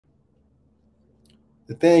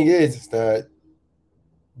the thing is that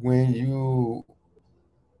when you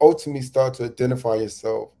ultimately start to identify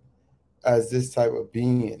yourself as this type of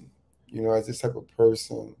being, as this type of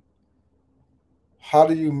person, how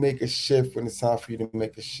do you make a shift when it's time for you to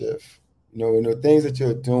make a shift? When the things that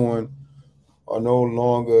you're doing are no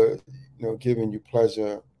longer, giving you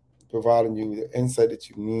pleasure, providing you the insight that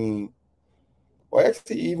you need, or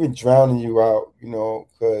actually even drowning you out,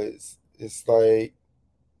 because it's like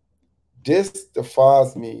this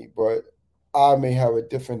defines me, but I may have a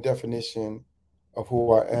different definition of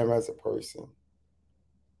who I am as a person.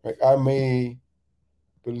 Like I may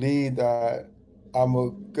believe that I'm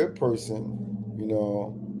a good person,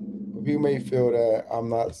 but people may feel that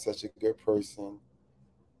I'm not such a good person.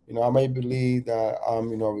 I may believe that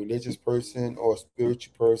I'm, a religious person or a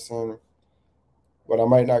spiritual person, but I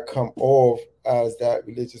might not come off as that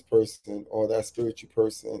religious person or that spiritual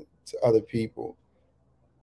person to other people.